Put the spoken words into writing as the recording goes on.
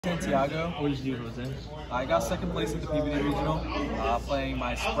Santiago. What did you do, Jose? I got second place at the Peabody Regional, playing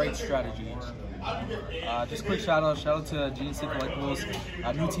my Spright strategy. Just a quick shout out to GNC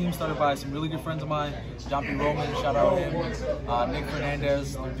Collectibles. New team started by some really good friends of mine. John P. Roman, shout out him. Nick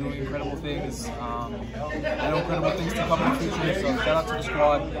Fernandez, they're doing incredible things. I know incredible things to come in the future, so shout out to the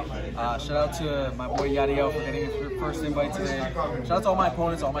squad. Shout out to my boy Yadiel for getting his first invite today. Shout out to all my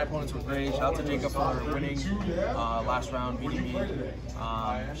opponents were great. Shout out to Jacob for winning last round, beating me.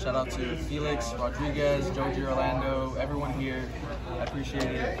 Shout out to Felix, Rodriguez, Joji Orlando, everyone here. I appreciate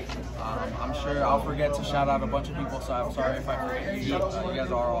it. I'm sure I'll forget to shout out a bunch of people, so I'm sorry if I forget you. You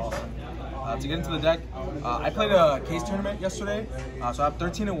guys are awesome. To get into the deck, I played a case tournament yesterday, so I'm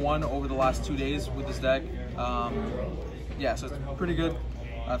 13-1 over the last 2 days with this deck. Yeah, so it's pretty good.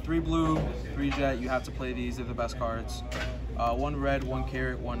 3 blue, 3 jet, you have to play these, they're the best cards. 1 red, 1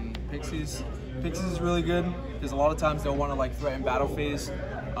 carrot, 1 pixies. Pixies is really good because a lot of times they'll want to like threaten battle phase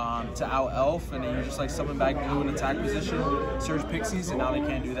to out elf, and then you just like summon back blue in attack position, search pixies, and now they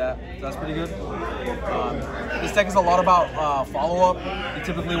can't do that. So that's pretty good. This deck is a lot about follow up. You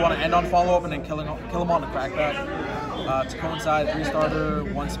typically want to end on follow up and then kill them on the crackback. To coincide, 3 starter,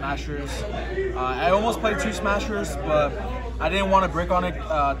 1 smashers. I almost played 2 smashers, but I didn't want to brick on it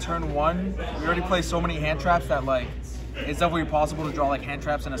turn 1. We already play so many hand traps that like it's definitely possible to draw like hand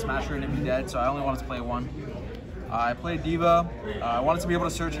traps and a smasher and it'd be dead, so I only wanted to play 1. I played Diva. I wanted to be able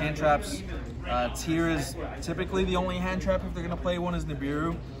to search hand traps. Tier is typically the only hand trap if they're going to play one is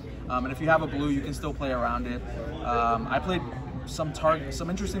Nibiru. And if you have a blue, you can still play around it. I played some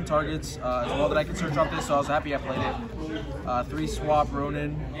interesting targets as well that I can search off this, so I was happy I played it. 3 swap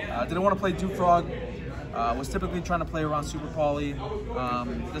Ronin. Didn't want to play Duke Frog. Was typically trying to play around Super Poly.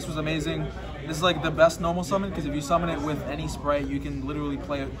 This was amazing. This is like the best normal summon because if you summon it with any Spright, you can literally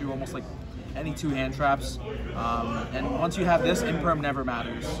play it through almost like any 2 hand traps. And once you have this, Imperm never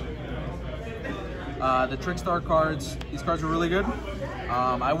matters. The Trickstar cards, these cards were really good.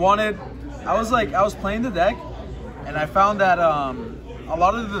 I was playing the deck and I found that a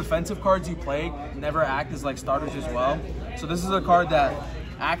lot of the defensive cards you play never act as like starters as well. So this is a card that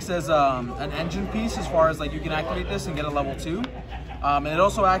acts as an engine piece as far as like you can activate this and get a level 2. And it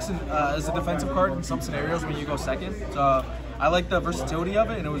also acts as a defensive card in some scenarios when you go second. So I like the versatility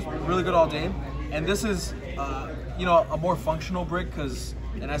of it, and it was really good all day. And this is, you know, a more functional brick because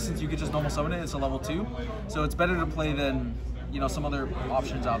in essence you could just normal summon it. It's a level 2, so it's better to play than some other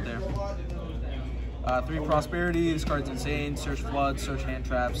options out there. 3 Prosperity, this card's insane. Search Flood, search hand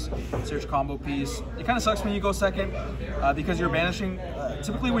traps, search combo piece. It kind of sucks when you go second because you're banishing.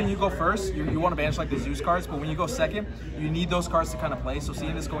 Typically when you go first, you want to banish like the Zeus cards, but when you go second, you need those cards to kind of play. So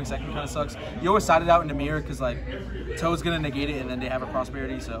seeing this going second kind of sucks. You always side it out in the mirror because like Toad's going to negate it and then they have a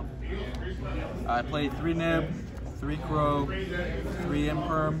Prosperity. So I played 3 Nib, 3 Crow, 3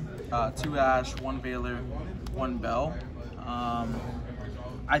 Imperm, 2 Ash, 1 Veiler, 1 Bell.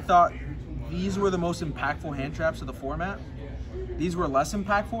 I thought these were the most impactful hand traps of the format. These were less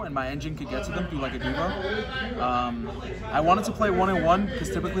impactful and my engine could get to them through like a Diva. I wanted to play 1-1 because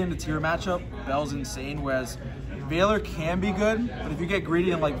typically in the tier matchup, Bell's insane, whereas Veiler can be good, but if you get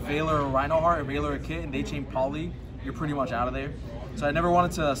greedy and like Veiler or Rhino Heart or Veiler or Kit and they chain Poly, you're pretty much out of there. So I never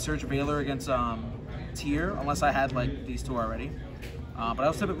wanted to search Veiler against tier unless I had like these 2 already. But I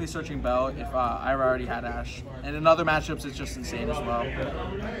was typically searching Bell if I already had Ash. And in other matchups, it's just insane as well.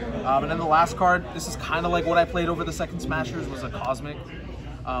 And then the last card, this is kind of like what I played over the second Smashers, was a Cosmic.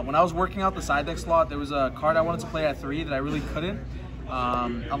 When I was working out the side deck slot, there was a card I wanted to play at 3 that I really couldn't.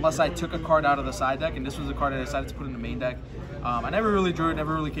 Unless I took a card out of the side deck, and this was the card I decided to put in the main deck. I never really drew it,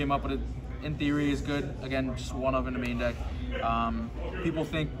 never really came up with it. In theory, is good. Again, just 1 of in the main deck. People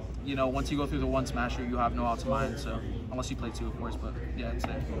think, once you go through the 1 Smasher, you have no out to mine, so unless you play 2, of course, but yeah, that's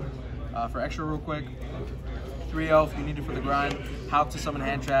it. For extra real quick, 3 Elf, you need it for the grind. Hawk to summon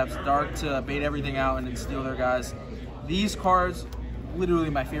hand traps, Dark to bait everything out and then steal their guys. These cards, literally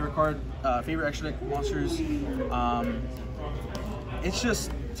my favorite card, favorite extra deck monsters. It's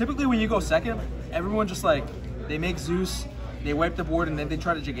just, typically when you go second, everyone just like, they make Zeus, they wipe the board and then they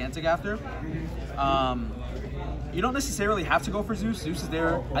try to Gigantic after. You don't necessarily have to go for Zeus. Zeus is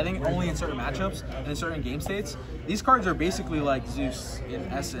there, I think, only in certain matchups and in certain game states. These cards are basically like Zeus in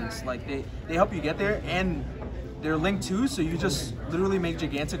essence. Like they help you get there, and they're linked too, so you just literally make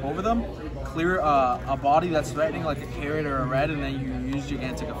Gigantic over them, clear a body that's threatening like a carrot or a red, and then you use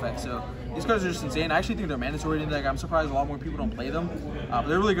Gigantic effect. So these cards are just insane. I actually think they're mandatory in the deck. I'm surprised a lot more people don't play them, but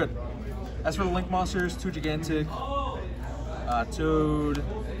they're really good. As for the link monsters, 2 Gigantic, Toad,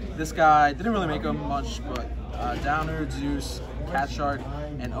 this guy, didn't really make him much, but Downer, Zeus, Cat Shark,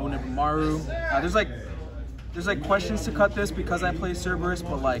 and Onibimaru. There's like there's like questions to cut this because I play Cerberus,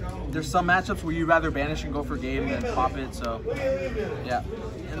 but like there's some matchups where you'd rather banish and go for game than pop it, so yeah.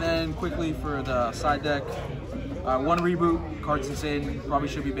 And then quickly for the side deck, 1 reboot, card's insane, probably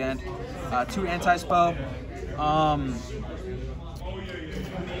should be banned. 2 anti-spell.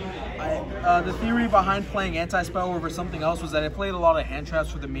 The theory behind playing anti-spell over something else was that I played a lot of hand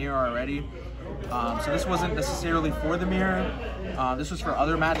traps for the mirror already. So this wasn't necessarily for the mirror. This was for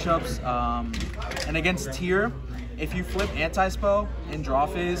other matchups. And against tier, if you flip anti-spell in draw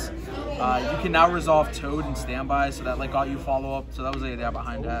phase, you can now resolve Toad and standby, so that like got you follow up. So that was the idea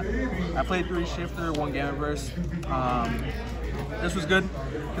behind that. I played 3 shifter, 1 gamma burst. This was good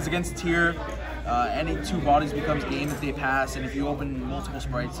because against tier, any 2 bodies becomes game if they pass, and if you open multiple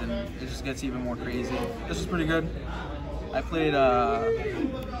sprites, and it just gets even more crazy. This was pretty good. I played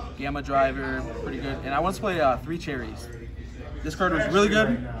Gamma Driver, pretty good, and I once played 3 Cherries. This card was really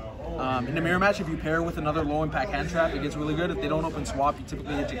good. In the mirror match, if you pair with another low impact hand trap, it gets really good. If they don't open swap, you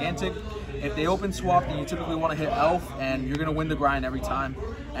typically hit Gigantic. If they open swap, then you typically want to hit Elf, and you're gonna win the grind every time.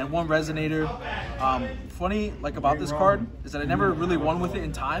 And 1 Resonator. Funny like about this card is that I never really won with it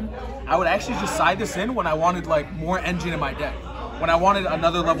in time. I would actually just side this in when I wanted like more engine in my deck. When I wanted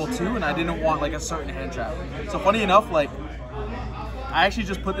another level 2 and I didn't want like a certain hand trap. So funny enough, like I actually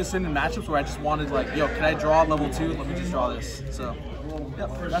just put this in matchups where I just wanted like, yo, can I draw level 2? Let me just draw this. So, yep,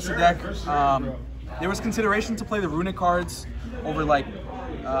 that's the deck. There was consideration to play the runic cards over like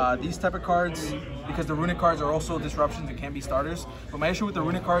these type of cards because the runic cards are also disruptions and can be starters. But my issue with the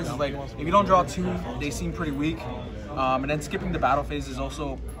runic cards is like, if you don't draw 2, they seem pretty weak. And then skipping the battle phase is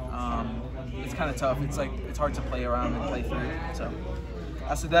also, it's kind of tough. It's like, it's hard to play around and play through. So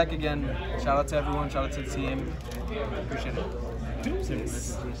that's the deck again. Shout out to everyone, shout out to the team. Appreciate it.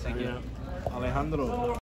 Thank you. Alejandro.